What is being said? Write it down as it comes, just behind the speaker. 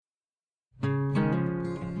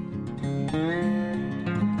Hello,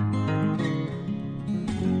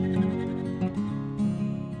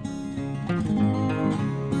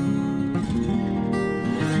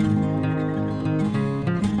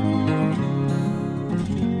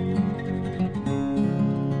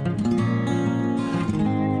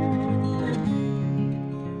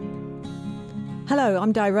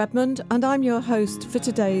 I'm Di Redmond and I'm your host for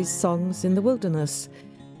today's Songs in the Wilderness.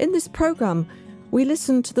 In this programme, we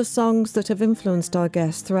listen to the songs that have influenced our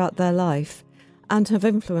guests throughout their life and have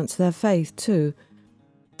influenced their faith too.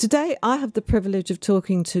 Today, I have the privilege of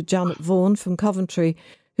talking to Janet Vaughan from Coventry,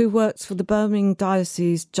 who works for the Birmingham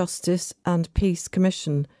Diocese Justice and Peace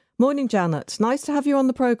Commission. Morning, Janet. Nice to have you on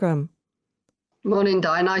the programme. Morning,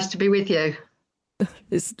 Di. Nice to be with you.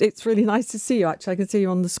 It's really nice to see you, actually. I can see you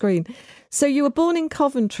on the screen. So you were born in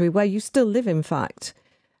Coventry, where you still live, in fact.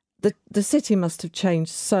 The city must have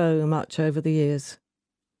changed so much over the years.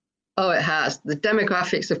 Oh, it has. The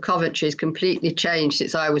demographics of Coventry has completely changed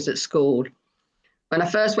since I was at school. When I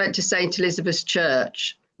first went to St Elizabeth's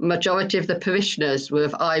Church, the majority of the parishioners were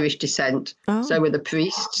of Irish descent, so were the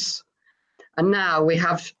priests. And now we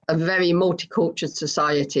have a very multicultural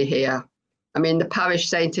society here. I mean, the parish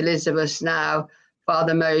St Elizabeth's now,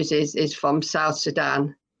 Father Moses is from South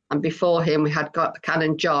Sudan. And before him, we had got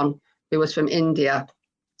Canon John, who was from India.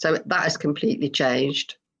 So that has completely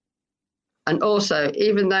changed. And also,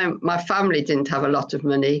 even though my family didn't have a lot of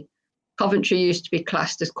money, Coventry used to be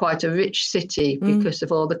classed as quite a rich city because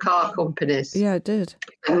of all the car companies. Yeah, it did.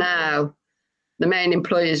 And now the main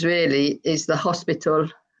employers really is the hospital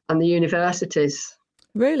and the universities.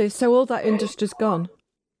 Really? So all that industry's gone?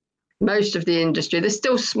 Most of the industry. There's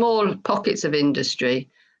still small pockets of industry,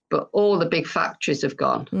 but all the big factories have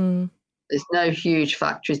gone. There's no huge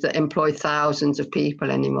factories that employ thousands of people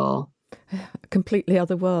anymore. A completely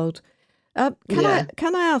other world. Can I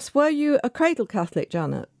ask, were you a cradle Catholic,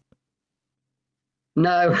 Janet?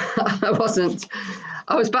 No, I wasn't.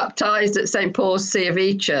 I was baptised at St Paul's C of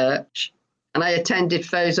E Church, and I attended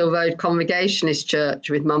Fosel Road Congregationalist Church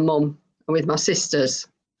with my mum and with my sisters.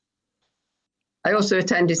 I also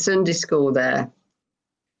attended Sunday school there.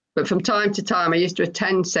 But from time to time, I used to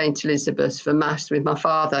attend St Elizabeth's for Mass with my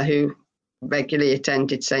father, who regularly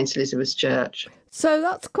attended St Elizabeth's Church. So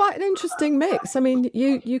that's quite an interesting mix. I mean,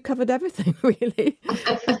 you covered everything, really.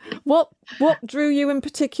 What drew you in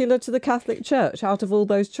particular to the Catholic Church out of all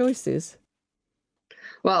those choices?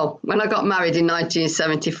 Well, when I got married in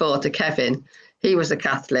 1974 to Kevin, he was a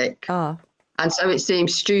Catholic. And so it seemed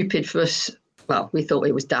stupid for us. Well, we thought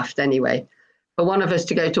it was daft anyway. For one of us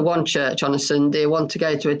to go to one church on a Sunday, one to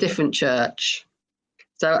go to a different church.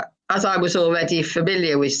 So as I was already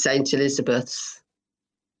familiar with St Elizabeth's,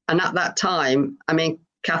 and at that time, I mean,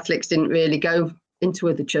 Catholics didn't really go into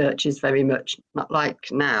other churches very much, not like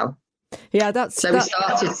now. Yeah, that's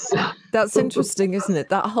interesting, isn't it?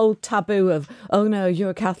 That whole taboo of, oh no,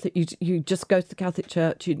 you're a Catholic, you just go to the Catholic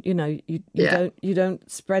Church, you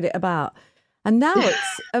don't spread it about. And now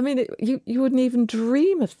it's, I mean, you wouldn't even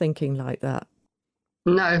dream of thinking like that.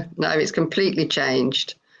 No, it's completely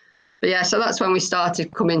changed. But yeah, so that's when we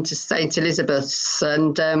started coming to St Elizabeth's,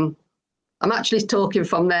 and I'm actually talking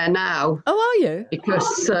from there now. Oh, are you?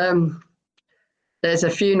 Because there's a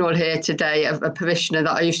funeral here today of a parishioner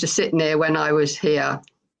that I used to sit near when I was here.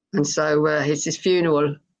 And so it's his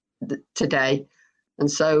funeral today. And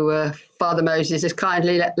so Father Moses has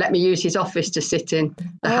kindly let me use his office to sit in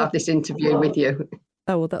to have this interview with you.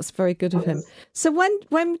 Oh, well, that's very good of him. So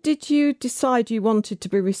when did you decide you wanted to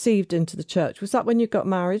be received into the church? Was that when you got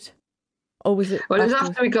married? Or was it? Well, it was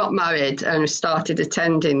after we got married and started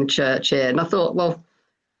attending church here. And I thought, well,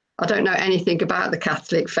 I don't know anything about the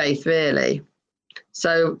Catholic faith, really.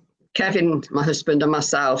 So Kevin, my husband, and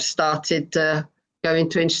myself started going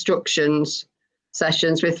to instructions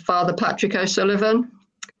sessions with Father Patrick O'Sullivan.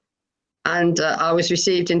 And I was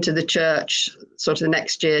received into the church sort of the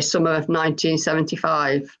next year, summer of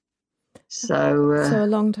 1975. So a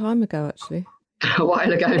long time ago, actually. A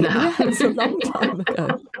while ago now. Yeah, it's a long time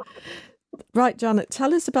ago. Right, Janet,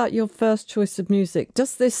 tell us about your first choice of music.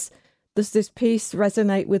 Does this piece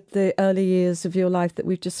resonate with the early years of your life that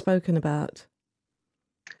we've just spoken about?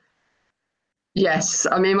 Yes,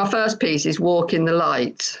 I mean, my first piece is Walk in the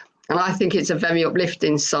Light, and I think it's a very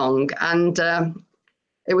uplifting song. And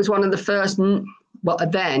it was one of the first,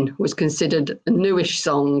 what then was considered a newish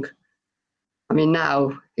song. I mean,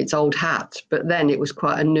 now it's old hat, but then it was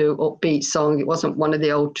quite a new upbeat song. It wasn't one of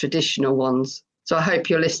the old traditional ones. So I hope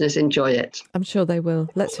your listeners enjoy it. I'm sure they will.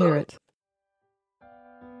 Let's hear it.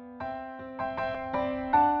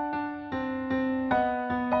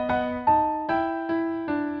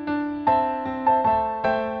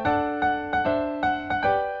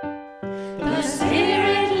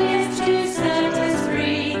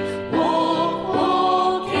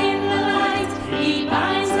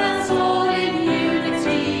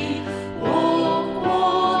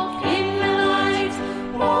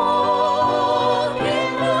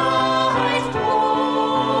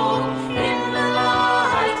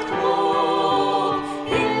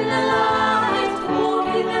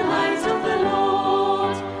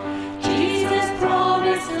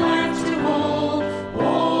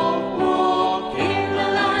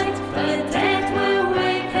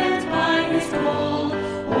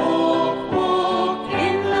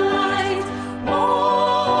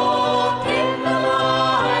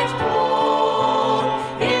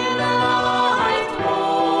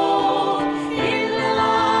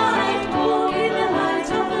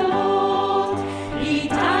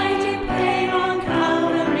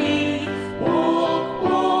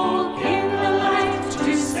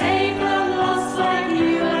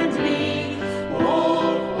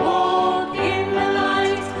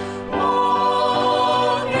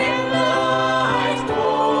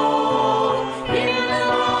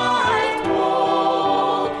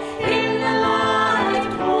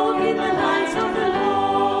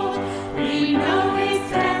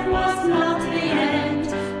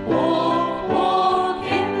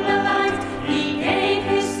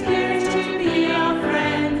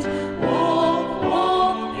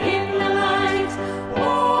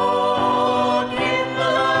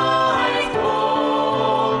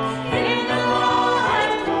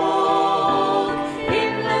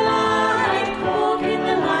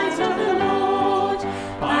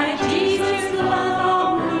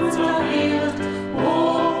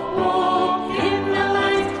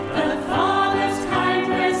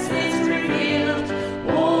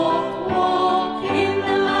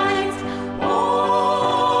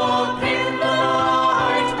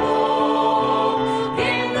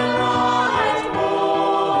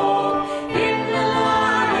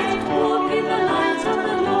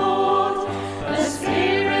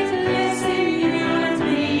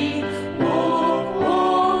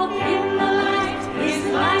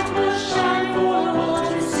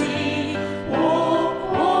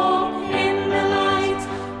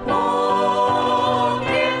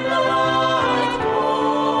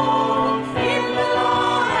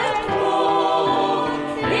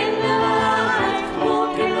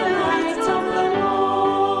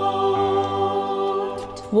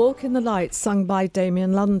 Walk in the Light, sung by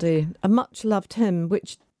Damien Lundy, a much-loved hymn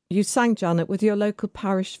which you sang, Janet, with your local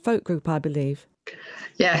parish folk group, I believe.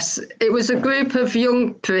 Yes, it was a group of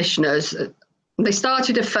young parishioners. They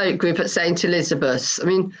started a folk group at St Elizabeth's. I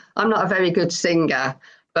mean, I'm not a very good singer,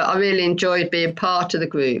 but I really enjoyed being part of the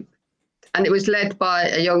group. And it was led by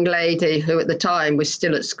a young lady who at the time was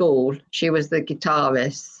still at school. She was the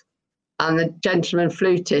guitarist. And the gentleman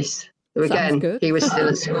flutist, who again, he was still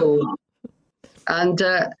at school. And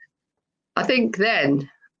I think then,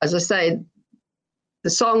 as I say, the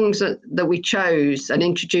songs that we chose and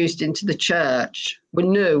introduced into the church were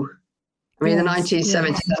new. I mean, the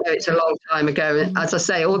 1970s, I know it's a long time ago. And as I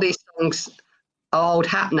say, all these songs are old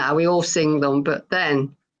hat now. We all sing them. But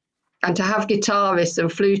then, and to have guitarists and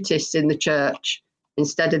flutists in the church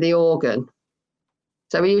instead of the organ.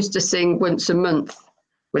 So we used to sing once a month,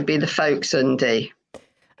 would be the folk Sunday.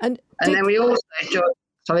 And then we also joined,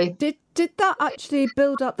 sorry. Did that actually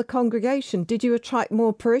build up the congregation? Did you attract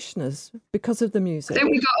more parishioners because of the music? I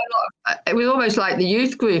think we got a lot. It was almost like the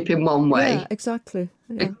youth group in one way. Yeah, exactly.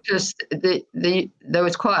 Yeah. Because there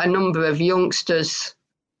was quite a number of youngsters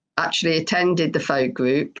actually attended the folk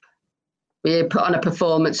group. We put on a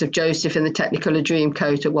performance of Joseph in the Technicolor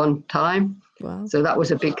Dreamcoat at one time. Wow. So that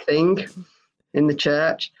was a big thing in the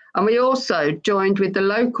church. And we also joined with the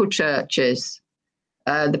local churches.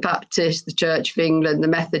 The Baptist, the Church of England, the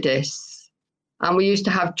Methodists. And we used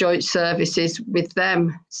to have joint services with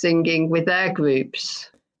them, singing with their groups.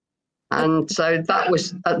 And so that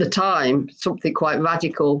was, at the time, something quite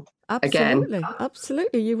radical.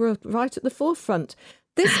 Absolutely. You were right at the forefront.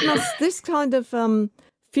 This kind of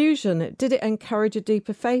fusion, did it encourage a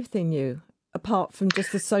deeper faith in you, apart from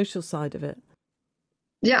just the social side of it?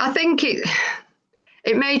 Yeah, I think it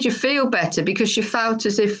made you feel better because you felt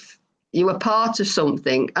as if you were part of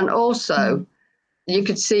something, and also you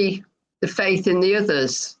could see the faith in the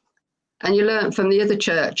others, and you learnt from the other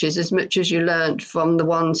churches as much as you learnt from the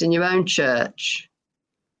ones in your own church.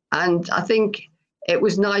 And I think it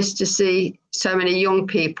was nice to see so many young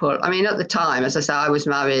people. I mean, at the time, as I say, I was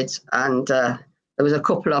married, and there was a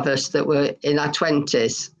couple of us that were in our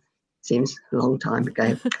 20s. Seems a long time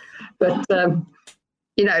ago. But,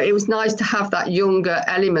 it was nice to have that younger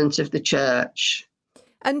element of the church.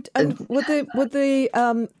 And were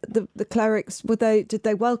the clerics, did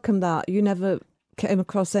they welcome that? You never came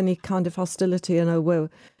across any kind of hostility and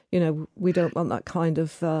we don't want that kind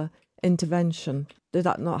of intervention. Did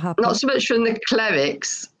that not happen? Not so much from the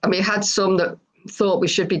clerics. I mean, we had some that thought we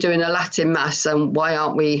should be doing a Latin mass, and why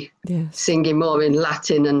aren't we singing more in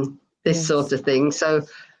Latin and this sort of thing. So,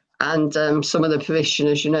 and some of the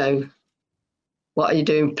parishioners, what are you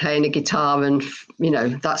doing playing a guitar and,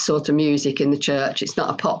 that sort of music in the church? It's not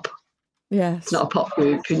a pop. Yes. It's not a pop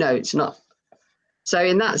group, it's not. So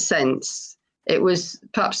in that sense, it was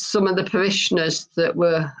perhaps some of the parishioners that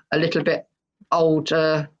were a little bit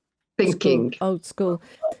older thinking. Old school.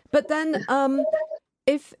 But then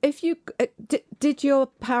if you, did your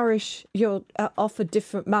parish offer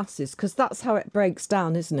different masses? Because that's how it breaks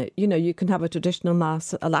down, isn't it? You can have a traditional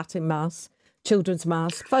mass, a Latin mass, children's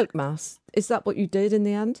mass, folk mass. Is that what you did in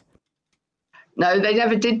the end? No, they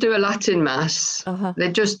never did do a Latin mass. They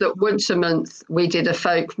just that once a month we did a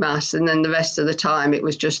folk mass, and then the rest of the time it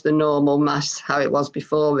was just the normal mass, how it was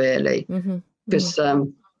before, really. Because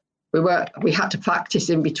we had to practice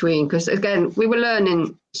in between. Because again, we were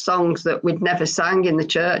learning songs that we'd never sang in the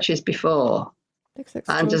churches before.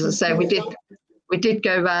 And as I say, we did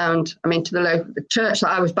go round, to the church that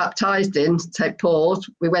I was baptised in, St Paul's.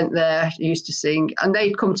 We went there, used to sing, and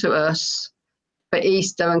they'd come to us for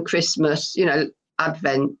Easter and Christmas,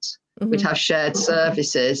 Advent. We'd have shared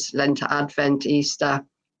services, Lent, Advent, Easter.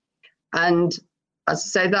 And as I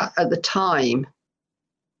say, that at the time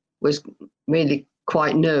was really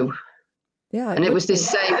quite new. Yeah. And it was this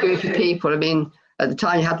same group of people. At the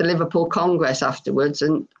time you had the Liverpool Congress afterwards,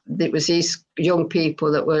 and it was these young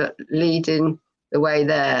people that were leading the way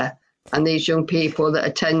there, and these young people that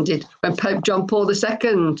attended when Pope John Paul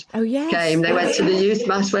II came. They went to the youth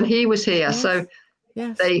mass when he was here. So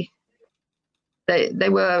they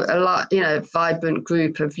were a lot, vibrant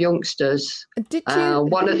group of youngsters. Did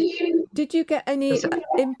you get any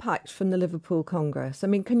impact from the Liverpool Congress?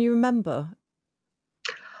 Can you remember?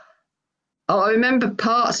 Oh, I remember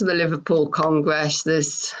parts of the Liverpool Congress.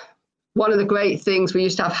 There's one of the great things, we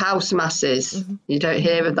used to have house masses. You don't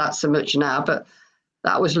hear of that so much now, but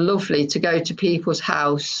that was lovely to go to people's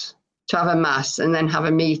house to have a mass and then have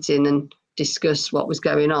a meeting and discuss what was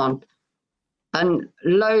going on. And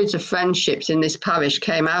loads of friendships in this parish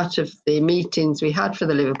came out of the meetings we had for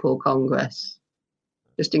the Liverpool Congress.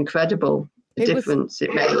 Just incredible. the difference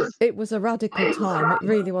it made. It was a radical time. It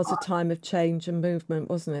really was a time of change and movement,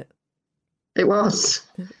 wasn't it? It was.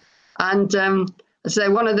 And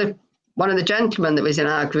so one of the gentlemen that was in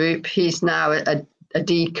our group, he's now a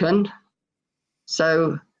deacon.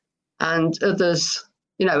 So, and others,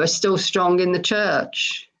 are still strong in the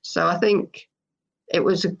church. So I think it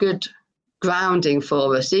was a good grounding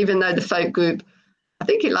for us, even though the folk group, I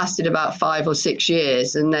think it lasted about 5 or 6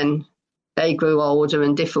 years, and then they grew older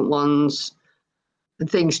and different ones, and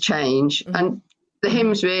things change. Mm-hmm. And the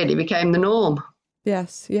hymns really became the norm.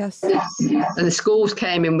 Yes. And the schools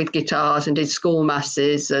came in with guitars and did school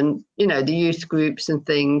masses and, the youth groups and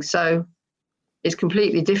things. So it's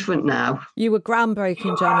completely different now. You were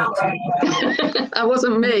groundbreaking, Janet. That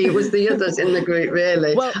wasn't me. It was the others in the group,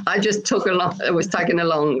 really. Well, I just took along. I was tagging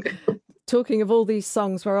along. Talking of all these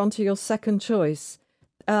songs, we're on to your second choice.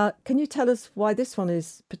 Can you tell us why this one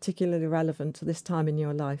is particularly relevant to this time in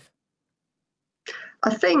your life?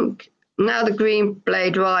 I think now the green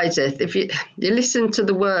blade riseth, if you listen to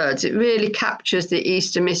the words, it really captures the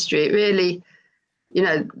Easter mystery. It really,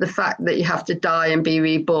 the fact that you have to die and be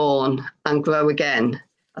reborn and grow again.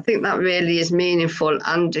 I think that really is meaningful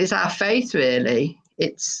and is our faith, really.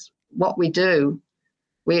 It's what we do.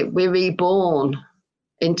 We're reborn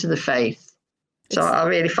into the faith. So I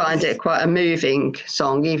really find it quite a moving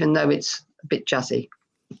song, even though it's a bit jazzy.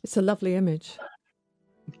 It's a lovely image.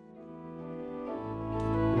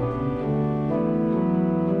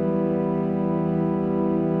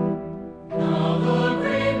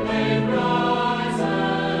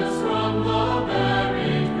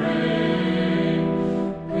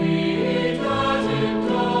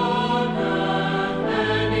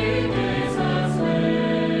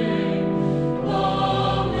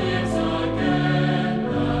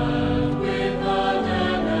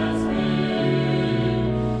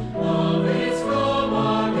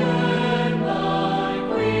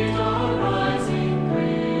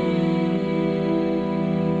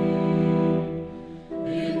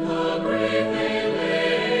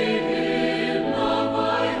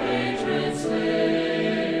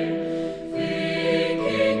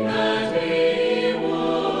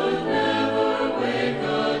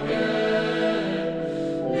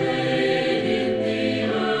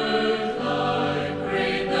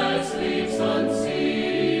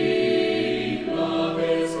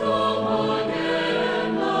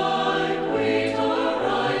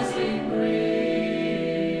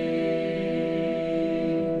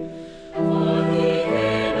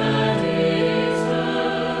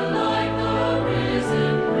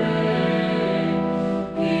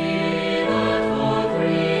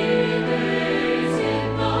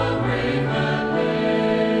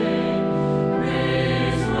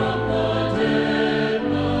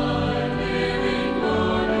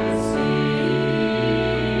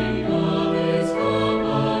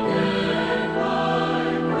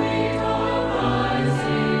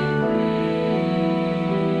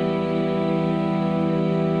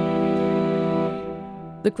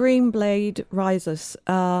 The Green Blade Rises,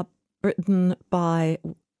 written by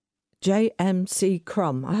J.M.C.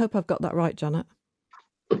 Crum. I hope I've got that right, Janet.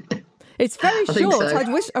 It's very short.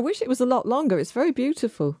 So. I wish it was a lot longer. It's very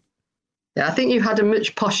beautiful. Yeah, I think you had a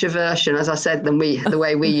much posher version, as I said, than the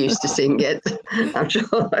way we used to sing it. I'm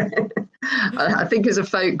sure. I think as a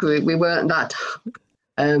folk group, we weren't that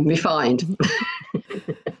refined.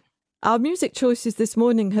 Our music choices this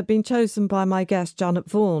morning have been chosen by my guest, Janet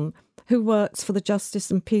Vaughan, who works for the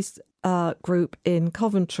Justice and Peace group in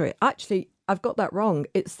Coventry. Actually, I've got that wrong.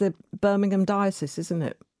 It's the Birmingham Diocese, isn't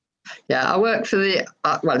it? Yeah, I work for the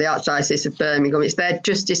Archdiocese of Birmingham. It's their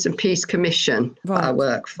Justice and Peace Commission that I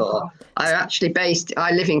work for. I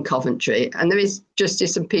live in Coventry, and there is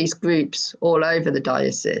Justice and Peace groups all over the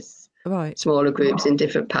diocese. Right. Smaller groups in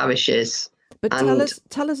different parishes. But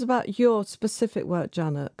tell us about your specific work,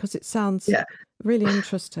 Janet, because it sounds really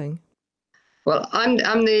interesting. Well, I'm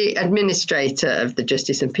the administrator of the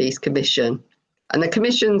Justice and Peace Commission, and the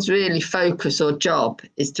Commission's really focus or job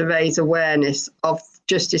is to raise awareness of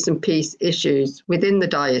justice and peace issues within the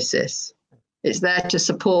diocese. It's there to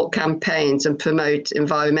support campaigns and promote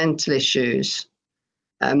environmental issues.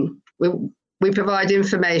 We provide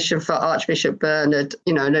information for Archbishop Bernard,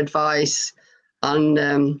 and advice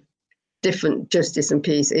on different justice and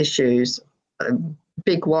peace issues.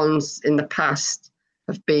 Big ones in the past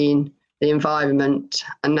have been the environment,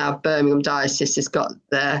 and now Birmingham Diocese has got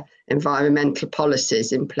their environmental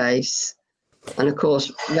policies in place. And of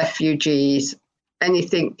course, refugees,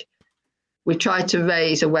 anything. We try to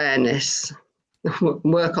raise awareness,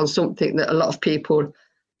 work on something that a lot of people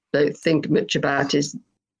don't think much about, is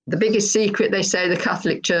the biggest secret, they say, the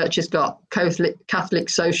Catholic Church has got Catholic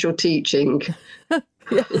social teaching.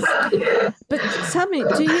 Yes. But tell me,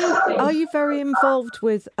 are you very involved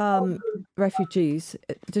with refugees?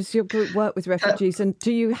 Does your group work with refugees, and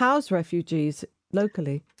do you house refugees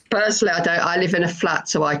locally? Personally, I don't. I live in a flat,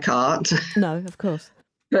 so I can't. No, of course.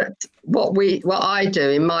 But what I do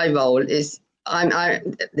in my role is I'm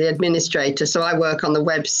the administrator, so I work on the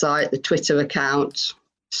website, the Twitter account,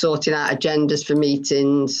 sorting out agendas for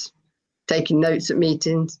meetings, taking notes at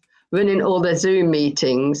meetings, running all the Zoom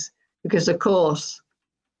meetings, because of course,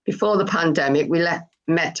 before the pandemic, we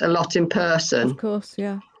met a lot in person. Of course,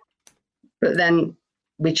 yeah. But then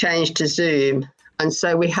we changed to Zoom, and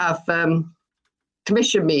so we have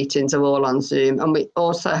commission meetings are all on Zoom, and we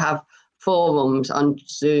also have forums on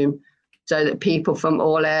Zoom, so that people from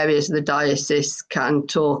all areas of the diocese can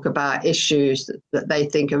talk about issues that they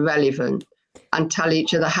think are relevant and tell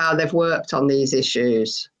each other how they've worked on these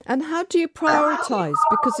issues. And how do you prioritise?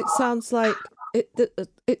 Because it sounds like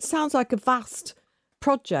it sounds like a vast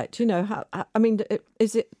project. You know,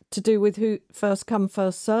 is it to do with who first come,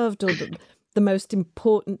 first served, or the most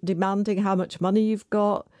important demanding how much money you've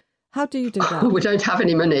got? How do you do that? We don't have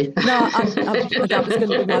any money. No, that was going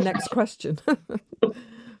to be my next question.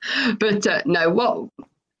 But no,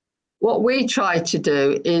 what we try to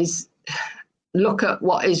do is look at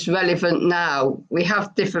what is relevant now. We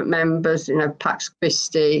have different members, Pax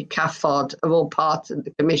Christi, CAFOD are all part of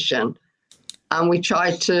the commission. And we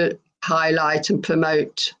try to highlight and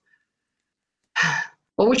promote,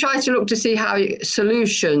 we try to look to see how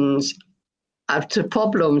solutions to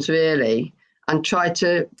problems, really, and try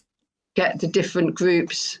to get the different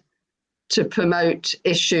groups to promote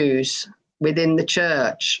issues within the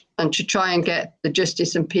church and to try and get the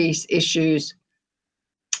justice and peace issues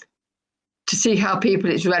to see how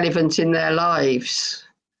it's relevant in their lives,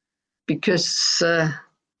 because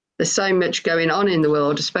there's so much going on in the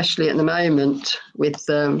world, especially at the moment with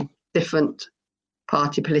different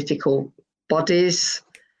party political bodies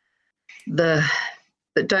that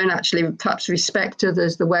don't actually perhaps respect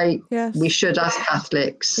others the way we should as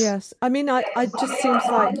Catholics. Yes, I mean, it just seems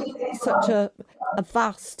like such a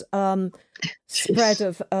vast spread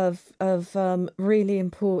of really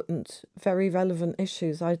important, very relevant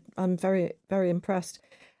issues. I'm very, very impressed.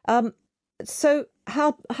 So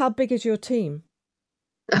how big is your team?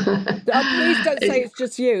 Please don't say it's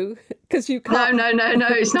just you, because you can't. No,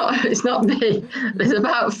 it's not me. There's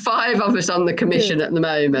about 5 of us on the commission at the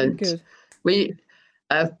moment. Good.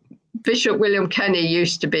 Bishop William Kenny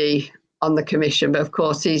used to be on the commission, but of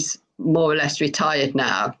course he's more or less retired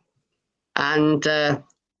now. And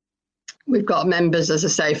we've got members, as I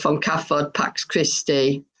say, from CAFOD, Pax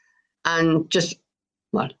Christi, and just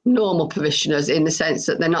normal parishioners, in the sense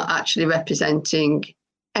that they're not actually representing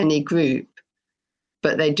any group,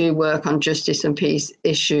 but they do work on justice and peace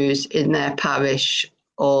issues in their parish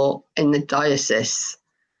or in the diocese.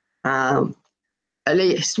 At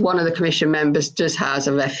least one of the commission members does house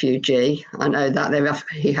a refugee. I know that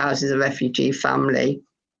he houses a refugee family.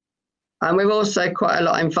 And we're also quite a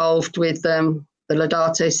lot involved with the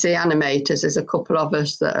Laudato Si animators. There's a couple of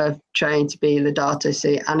us that are trained to be Laudato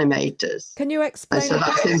Si animators. Can you explain? And so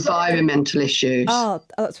that's environmental issues. Ah,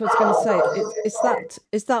 that's what I was going to say.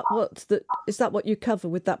 Is that what you cover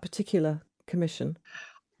with that particular commission?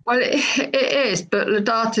 Well, it is, but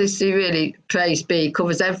Laudato Si really, praise be,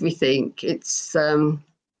 covers everything. It's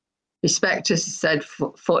respect, as I said,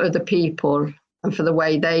 for other people and for the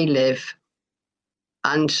way they live,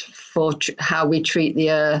 and for how we treat the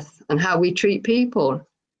earth and how we treat people.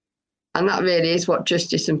 And that really is what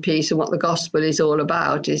justice and peace and what the gospel is all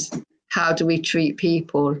about, is how do we treat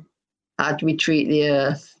people? How do we treat the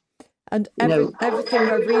earth? And everything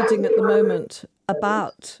we're reading at the moment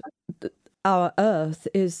about our earth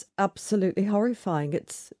is absolutely horrifying.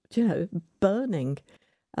 It's, burning.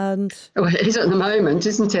 And it is at the moment,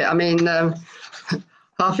 isn't it? I mean,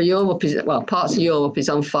 half of Europe parts of Europe is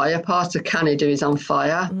on fire, parts of Canada is on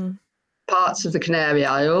fire, parts of the Canary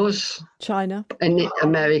Isles, China, and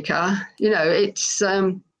America. It's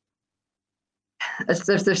as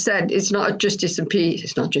they've said, it's not a justice and peace.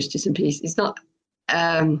 It's not justice and peace. It's not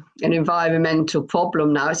an environmental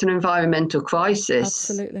problem now. It's an environmental crisis.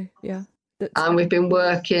 Absolutely, yeah. And we've been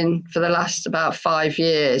working for the last about 5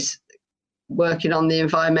 years, working on the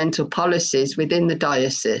environmental policies within the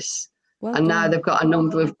diocese. Well and done. Now they've got a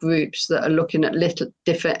number of groups that are looking at little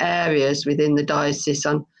different areas within the diocese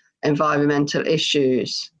on environmental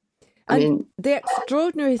issues. I mean, the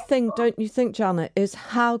extraordinary thing, don't you think, Janet, is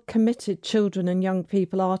how committed children and young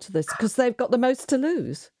people are to this, because they've got the most to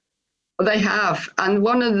lose. They have. And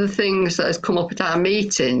one of the things that has come up at our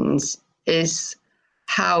meetings is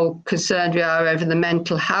how concerned we are over the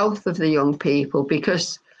mental health of the young people,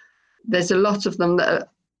 because there's a lot of them that are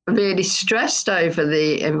really stressed over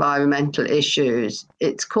the environmental issues.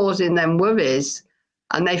 It's causing them worries,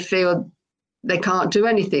 and they feel they can't do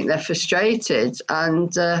anything. They're frustrated,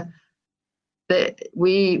 and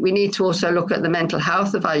we need to also look at the mental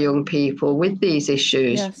health of our young people with these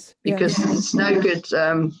issues, because it's no good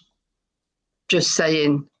just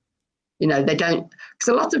saying, they don't. Because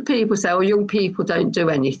a lot of people say, "Oh, young people don't do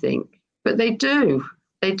anything," but they do.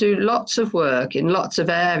 They do lots of work in lots of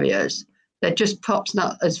areas. They're just perhaps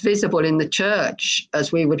not as visible in the church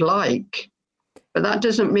as we would like, but that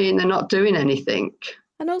doesn't mean they're not doing anything.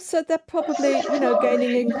 And also they're probably,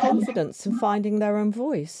 gaining in confidence and finding their own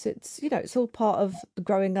voice. It's, it's all part of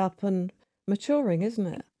growing up and maturing, isn't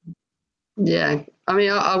it? Yeah. I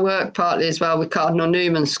mean, I work partly as well with Cardinal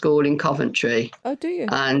Newman School in Coventry. Oh, do you?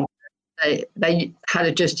 And they had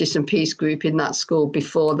a justice and peace group in that school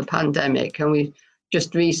before the pandemic. And we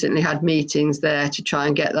just recently had meetings there to try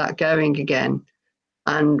and get that going again.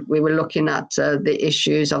 And we were looking at the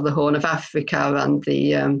issues of the Horn of Africa and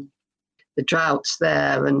the droughts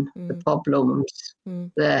there and the problems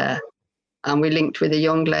there. And we linked with a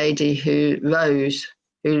young lady Rose,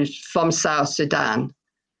 who's from South Sudan,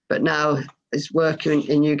 but now is working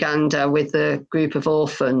in Uganda with a group of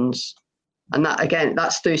orphans. And that, again,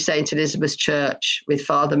 that's through St. Elizabeth's Church with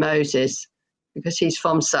Father Moses, because he's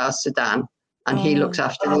from South Sudan and he looks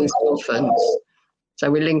after these orphans.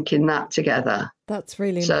 So we're linking that together. That's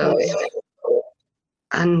really important.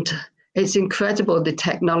 And it's incredible, the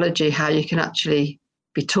technology, how you can actually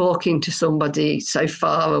be talking to somebody so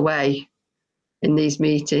far away in these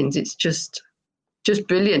meetings. It's just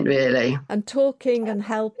brilliant, really. And talking and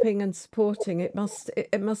helping and supporting, it must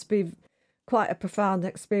be quite a profound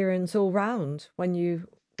experience all round when you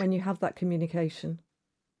have that communication.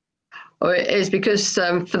 Well, it is, because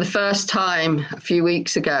for the first time a few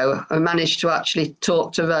weeks ago, I managed to actually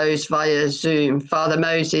talk to Rose via Zoom. Father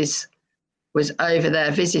Moses was over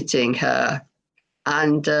there visiting her,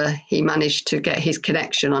 and he managed to get his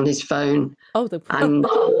connection on his phone. Oh, and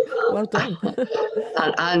well done.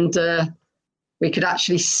 and we could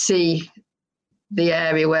actually see the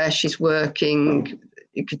area where she's working.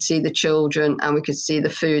 You could see the children, and we could see the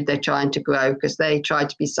food they're trying to grow, because they try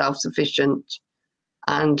to be self-sufficient.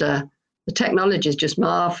 And the technology is just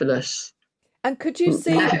marvellous. And could you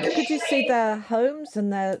see their homes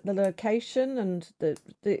and the location and the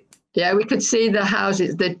Yeah, we could see the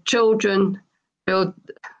houses. The children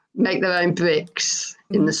make their own bricks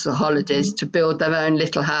in the holidays to build their own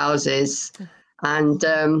little houses, and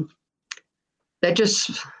they're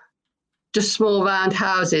just small round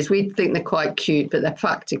houses. We think they're quite cute, but they're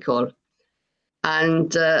practical.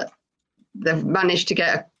 And they've managed to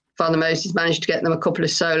get Father Moses managed to get them a couple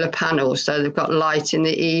of solar panels, so they've got light in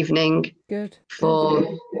the evening. Good. For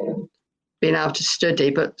being able to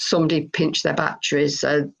study. But somebody pinched their batteries,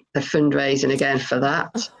 so they're fundraising again for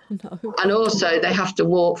that. Oh, no. And also they have to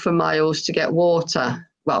walk for miles to get water.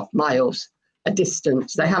 Well, miles, a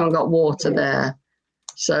distance. They haven't got water there.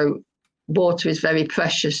 So water is very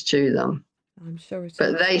precious to them. I'm sure it is.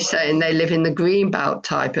 But they say, and they live in the green belt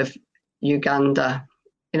type of Uganda,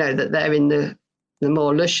 that they're in the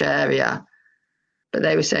more lush area. But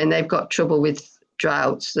they were saying they've got trouble with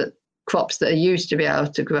droughts, that crops that are used to be able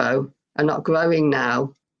to grow are not growing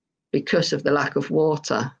now because of the lack of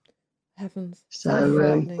water. Heavens.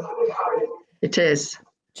 So it is.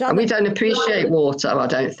 Janet, and we don't appreciate water, I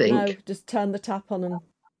don't think. No, just turn the tap on and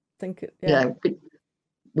think it. Yeah,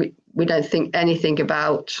 we don't think anything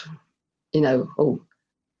about, I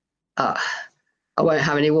won't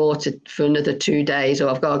have any water for another 2 days, or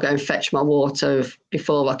I've got to go and fetch my water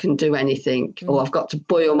before I can do anything, or I've got to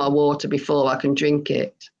boil my water before I can drink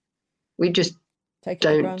it. We just take it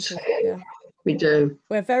don't. For granted. Yeah. We do.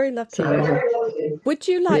 We're very lucky. So, Would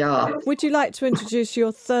you like to introduce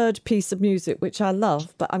your third piece of music, which I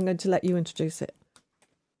love, but I'm going to let you introduce it.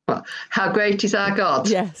 Well, How Great Is Our God?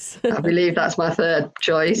 Yes. I believe that's my third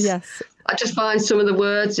choice. Yes. I just find some of the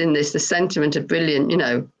words in this, the sentiment are brilliant.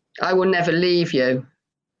 I will never leave you.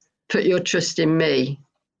 Put your trust in me.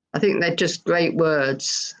 I think they're just great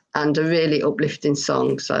words and a really uplifting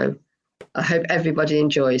song. So I hope everybody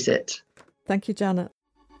enjoys it. Thank you, Janet.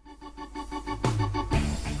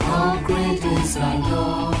 How great is our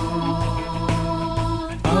God,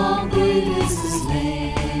 how great is his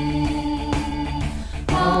name,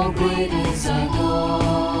 how great is our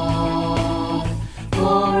God,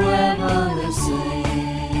 forever the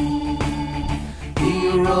same.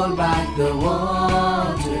 He rolled back the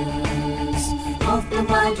waters of the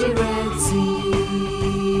mighty Red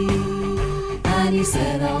Sea, and he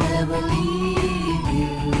said, I'll never leave you.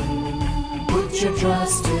 Put your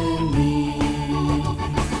trust in me.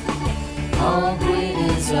 How great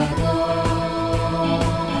is our God?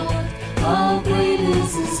 How great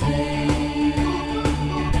is His name?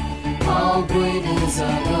 How great is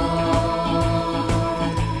our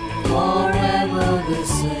God? Forever the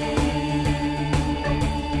same.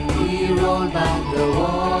 He rolled back the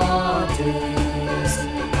waters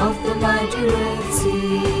of the mighty Red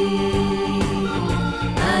Sea,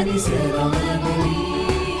 and He said, I'll never leave you.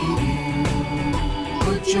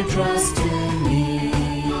 Put your trust in me.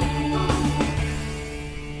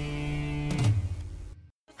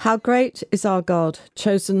 How Great is Our God,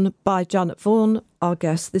 chosen by Janet Vaughan, our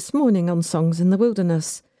guest this morning on Songs in the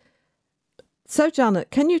Wilderness. So,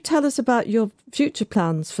 Janet, can you tell us about your future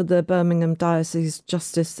plans for the Birmingham Diocese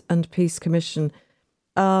Justice and Peace Commission?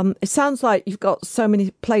 It sounds like you've got so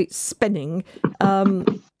many plates spinning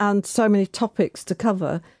and so many topics to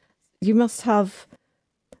cover. You must have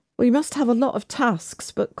a lot of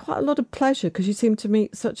tasks, but quite a lot of pleasure because you seem to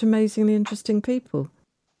meet such amazingly interesting people.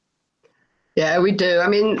 Yeah, we do. I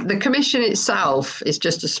mean, the commission itself is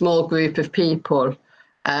just a small group of people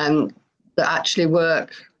that actually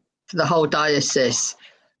work for the whole diocese.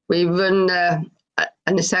 We run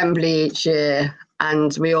an assembly each year,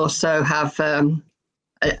 and we also have a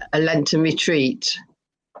Lenten retreat.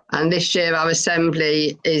 And this year our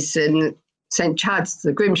assembly is in St Chad's,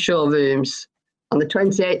 the Grimshaw Rooms, on the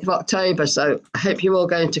 28th of October. So I hope you're all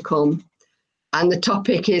going to come. And the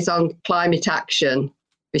topic is on climate action,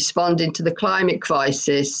 responding to the climate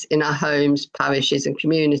crisis in our homes, parishes and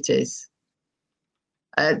communities.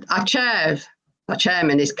 Our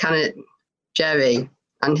chairman is Canon Jerry,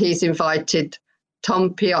 and he's invited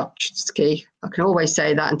Tom Piotrowski, I can always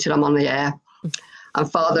say that until I'm on the air,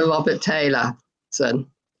 and Father Robert Taylor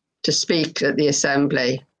to speak at the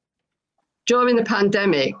assembly. During the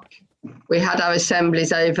pandemic, we had our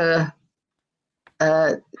assemblies over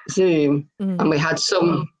Zoom, and we had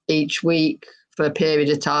some each week for a period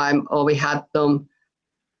of time, or we had them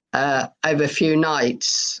over a few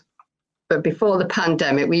nights. But before the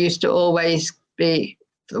pandemic, we used to always be,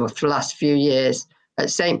 for the last few years, at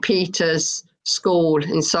St Peter's School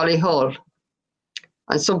in Solihull.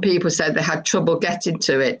 And some people said they had trouble getting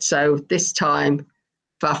to it. So this time,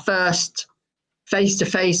 for our first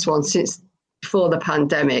face-to-face one since before the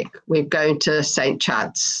pandemic, we're going to St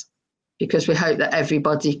Chad's, because we hope that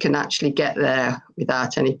everybody can actually get there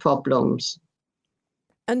without any problems.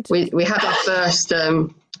 And we had our first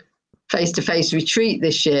face-to-face retreat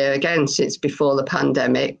this year, again, since before the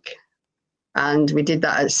pandemic. And we did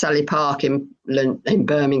that at Sally Park in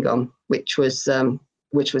Birmingham, which was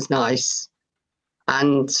nice.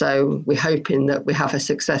 And so we're hoping that we have a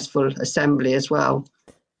successful assembly as well.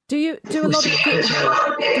 Do a lot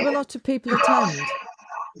of people attend?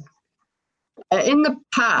 In the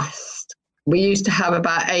past, we used to have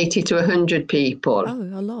about 80 to 100 people.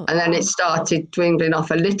 Oh, a lot. And then it started dwindling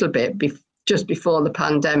off a little bit just before the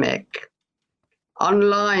pandemic.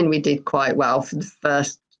 Online, we did quite well for the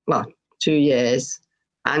first, 2 years.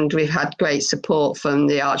 And we've had great support from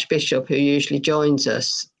the Archbishop, who usually joined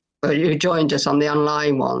us on the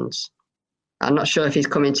online ones. I'm not sure if he's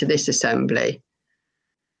coming to this assembly.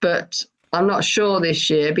 But I'm not sure this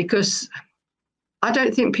year, because I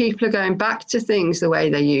don't think people are going back to things the way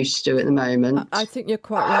they used to at the moment. I think you're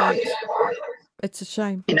quite right. It's a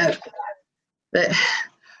shame.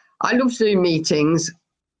 I love Zoom meetings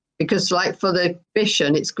because, like for the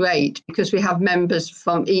Bishop, it's great because we have members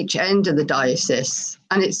from each end of the diocese,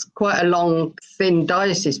 and it's quite a long, thin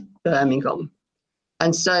diocese, Birmingham.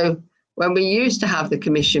 And so when we used to have the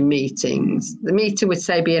commission meetings, the meeting would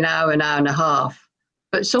say be an hour and a half.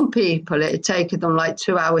 But some people, it had taken them like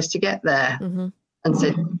 2 hours to get there. Mm-hmm. And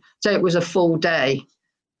so it was a full day.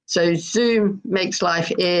 So Zoom makes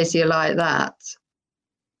life easier like that.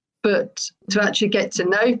 But to actually get to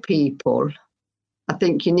know people, I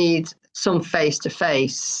think you need some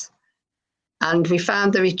face-to-face. And we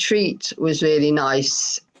found the retreat was really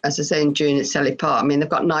nice, as I say, in June at Selly Park. I mean, they've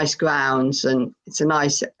got nice grounds and it's a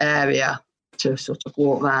nice area to sort of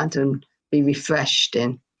walk around and be refreshed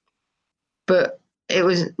in. But it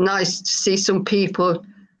was nice to see some people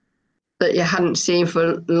that you hadn't seen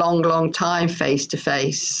for a long, long time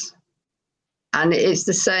face-to-face. And it's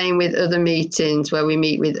the same with other meetings where we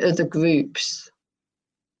meet with other groups.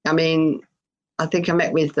 I mean, I think I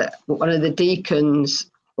met with one of the deacons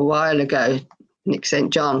a while ago, Nick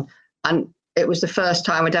St. John, and it was the first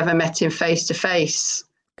time I'd ever met him face-to-face.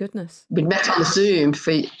 Goodness. We'd met on Zoom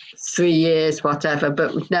for 3 years, whatever,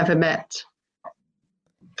 but we'd never met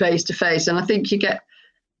face-to-face. And I think you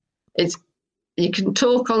can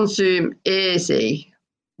talk on Zoom easy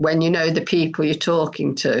when you know the people you're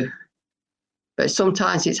talking to. but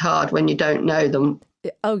sometimes it's hard when you don't know them.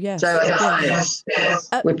 Oh, yes. So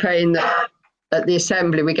we're praying that at the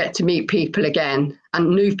assembly we get to meet people again, and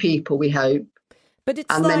new people, we hope. But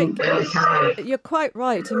it's And like, then you're quite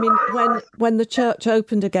right. I mean, when the church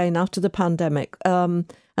opened again after the pandemic, and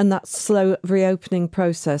that slow reopening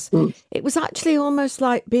process, it was actually almost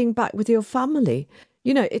like being back with your family.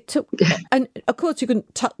 You know, it took, and of course you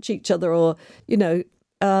couldn't touch each other or, you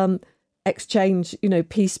know, exchange, you know,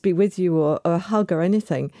 peace be with you or a hug or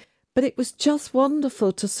anything. But it was just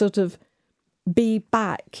wonderful to sort of be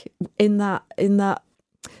back in that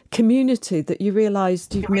community that you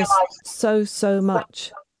realised you've missed so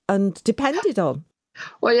much and depended on.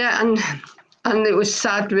 Well, yeah, and it was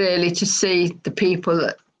sad really to see the people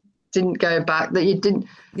that didn't go back, that you didn't.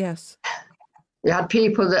 Yes. You had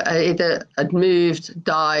people that either had moved,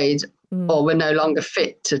 died, or were no longer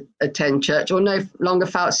fit to attend church, or no longer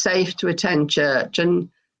felt safe to attend church, and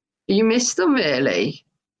you miss them really.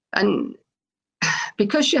 And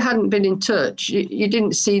because you hadn't been in touch, you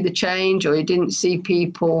didn't see the change, or you didn't see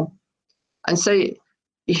people, and so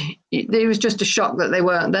there was just a shock that they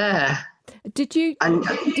weren't there. Did you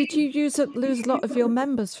lose a lot of your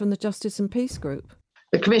members from the Justice and Peace group?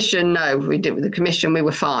 The commission, no, we didn't. With the commission, we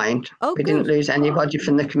were fine. Oh, we didn't lose anybody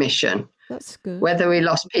from the commission. That's good. Whether we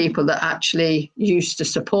lost people that actually used to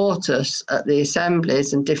support us at the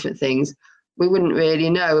assemblies and different things, we wouldn't really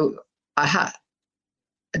know. I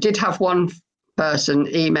did have one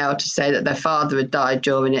person email to say that their father had died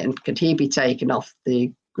during it and could he be taken off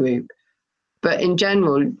the group. But in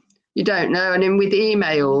general, you don't know. And then with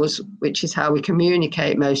emails, which is how we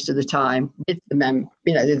communicate most of the time with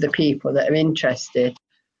the people that are interested,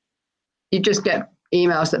 you just get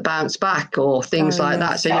emails that bounce back or things like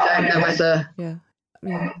that. So you don't know whether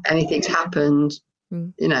anything's happened,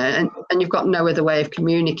 you know, and you've got no other way of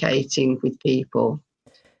communicating with people.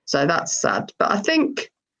 So that's sad. But I think,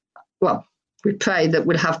 well, we pray that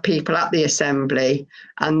we'll have people at the assembly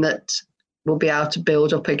and that we'll be able to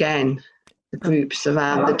build up again the groups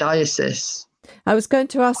around the diocese. I was going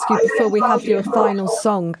to ask you before we have your final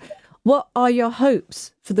song, what are your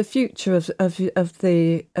hopes for the future of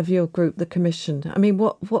your group, the Commission? I mean,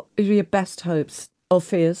 what are your best hopes or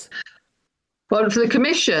fears? Well, for the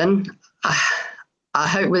Commission, I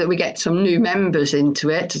hope that we get some new members into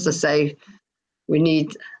it. As I say, we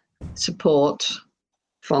need support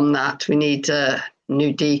from that. We need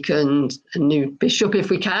new deacons, a new bishop if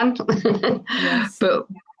we can. Yes. But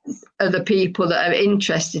other people that are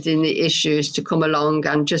interested in the issues to come along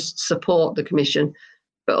and just support the Commission.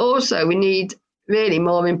 But also we need really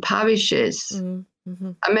more in parishes. And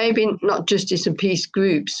maybe not justice and peace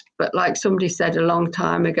groups, but like somebody said a long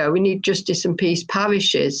time ago, we need justice and peace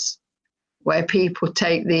parishes where people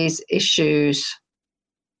take these issues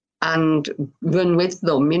and run with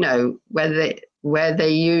them, you know, where they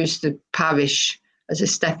use the parish as a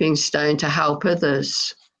stepping stone to help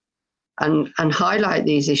others and highlight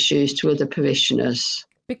these issues to other parishioners.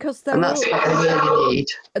 Because that's what they really need.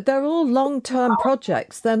 They're all long-term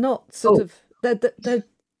projects. They're not sort of,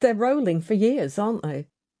 they're rolling for years, aren't they?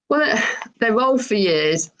 Well, they roll for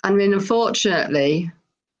years. I mean, unfortunately,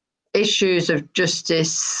 issues of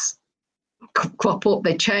justice crop up,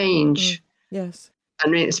 they change. Yes. I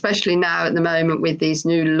mean, especially now at the moment with these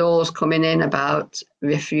new laws coming in about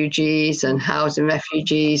refugees and housing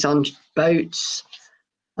refugees on boats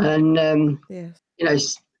and, you know,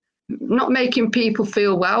 not making people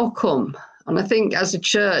feel welcome. And I think as a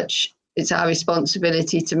church, it's our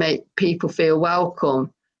responsibility to make people feel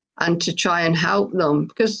welcome and to try and help them.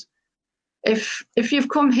 Because if you've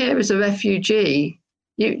come here as a refugee,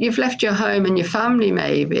 you've left your home and your family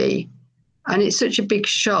maybe, and it's such a big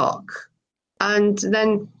shock. And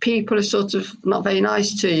then people are sort of not very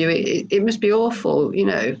nice to you. It must be awful, you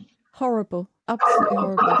know. Horrible, absolutely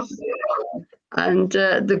horrible. And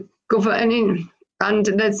the government, and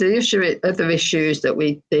there's the other issues that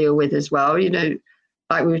we deal with as well. You know,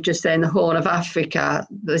 like we were just saying, the Horn of Africa,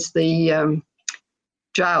 there's the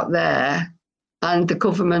drought there, and the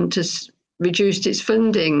government has reduced its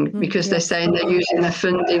funding because they're saying they're using their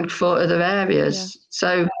funding for other areas. Yeah.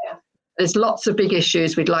 So there's lots of big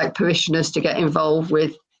issues we'd like parishioners to get involved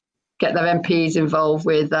with, get their MPs involved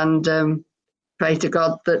with, and pray to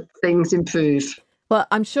God that things improve. Well,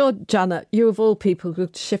 I'm sure, Janet, you of all people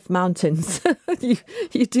could shift mountains.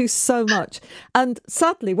 you do so much. And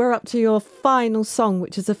sadly, we're up to your final song,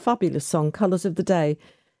 which is a fabulous song, Colours of the Day.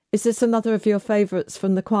 Is this another of your favourites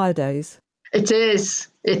from the choir days? It is.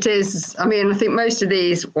 It is. I mean, I think most of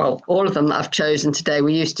these, well, all of them that I've chosen today,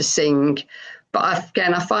 we used to sing. But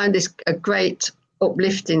again, I find this a great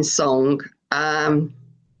uplifting song.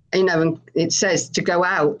 You know, and it says to go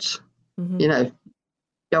out, you know,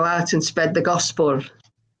 go out and spread the gospel.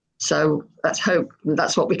 So let's hope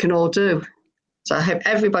that's what we can all do. So I hope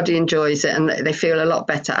everybody enjoys it and they feel a lot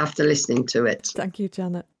better after listening to it. Thank you,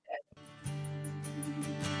 Janet.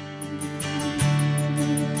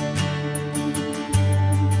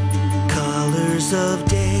 Colors of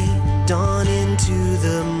day dawn into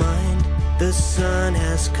the mind. The sun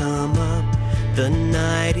has come up, the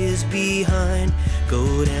night is behind.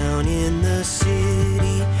 Go down in the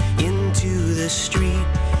city, into the street,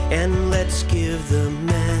 and let's give the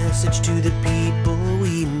message to the people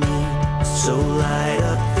we meet. So light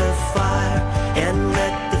up the fire and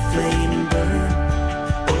let the flame burn.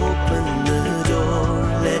 Open the door,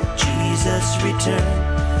 let Jesus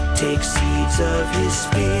return. Take seeds of his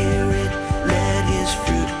spirit, let his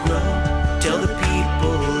fruit grow. Tell the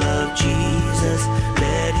people of Jesus,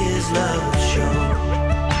 let his love show.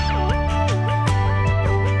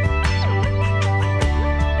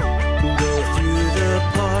 Go through the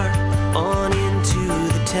park, on into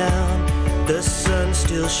the town. The sun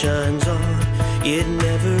still shines on, it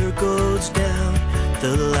never goes down.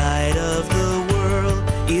 The light of the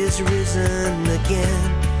world is risen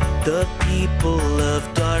again. The people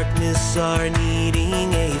of darkness are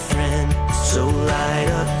needing a friend. So light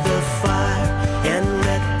up the fire and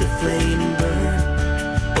let the flame burn.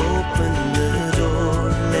 Open the door,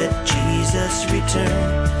 let Jesus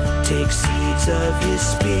return. Take seeds of his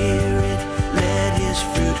spirit, let his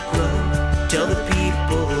fruit grow. Tell the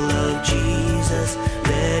people of Jesus,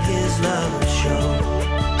 let his love show.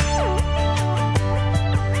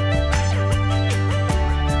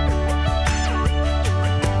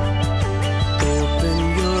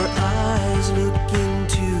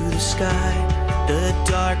 The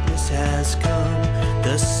darkness has come,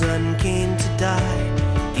 the sun came to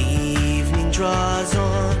die. The evening draws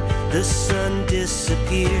on, the sun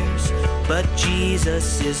disappears. But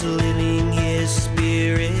Jesus is living, his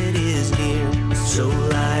spirit is near. So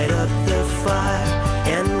light up the fire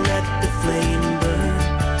and let the flame burn.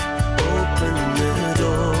 Open the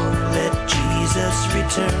door, let Jesus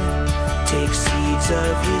return. Take seeds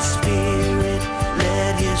of his spirit,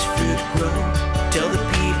 let his fruit grow. Tell the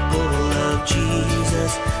people of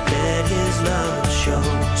Jesus, let his love show.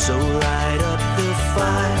 So light up the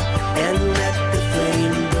fire and let the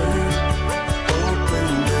flame burn. Open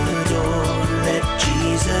the door, let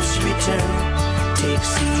Jesus return. Take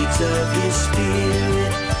seeds of his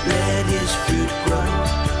spirit, let his fruit grow.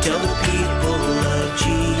 Tell the people of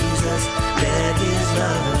Jesus, let his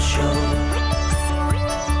love show.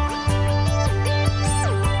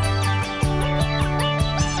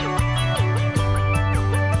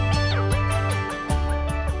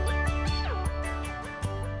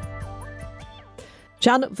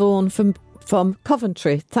 Janet Vaughan from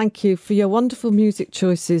Coventry, thank you for your wonderful music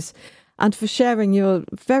choices and for sharing your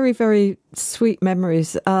very, very sweet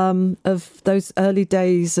memories of those early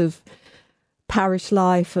days of parish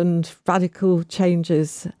life and radical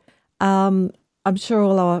changes. I'm sure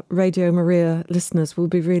all our Radio Maria listeners will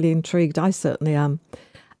be really intrigued. I certainly am.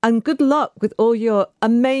 And good luck with all your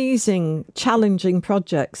amazing, challenging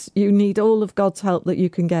projects. You need all of God's help that you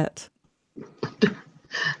can get.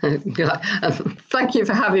 Thank you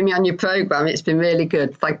for having me on your programme. It's been really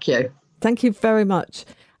good. Thank you. Thank you very much.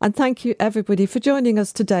 And thank you, everybody, for joining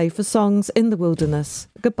us today for Songs in the Wilderness.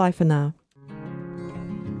 Goodbye for now.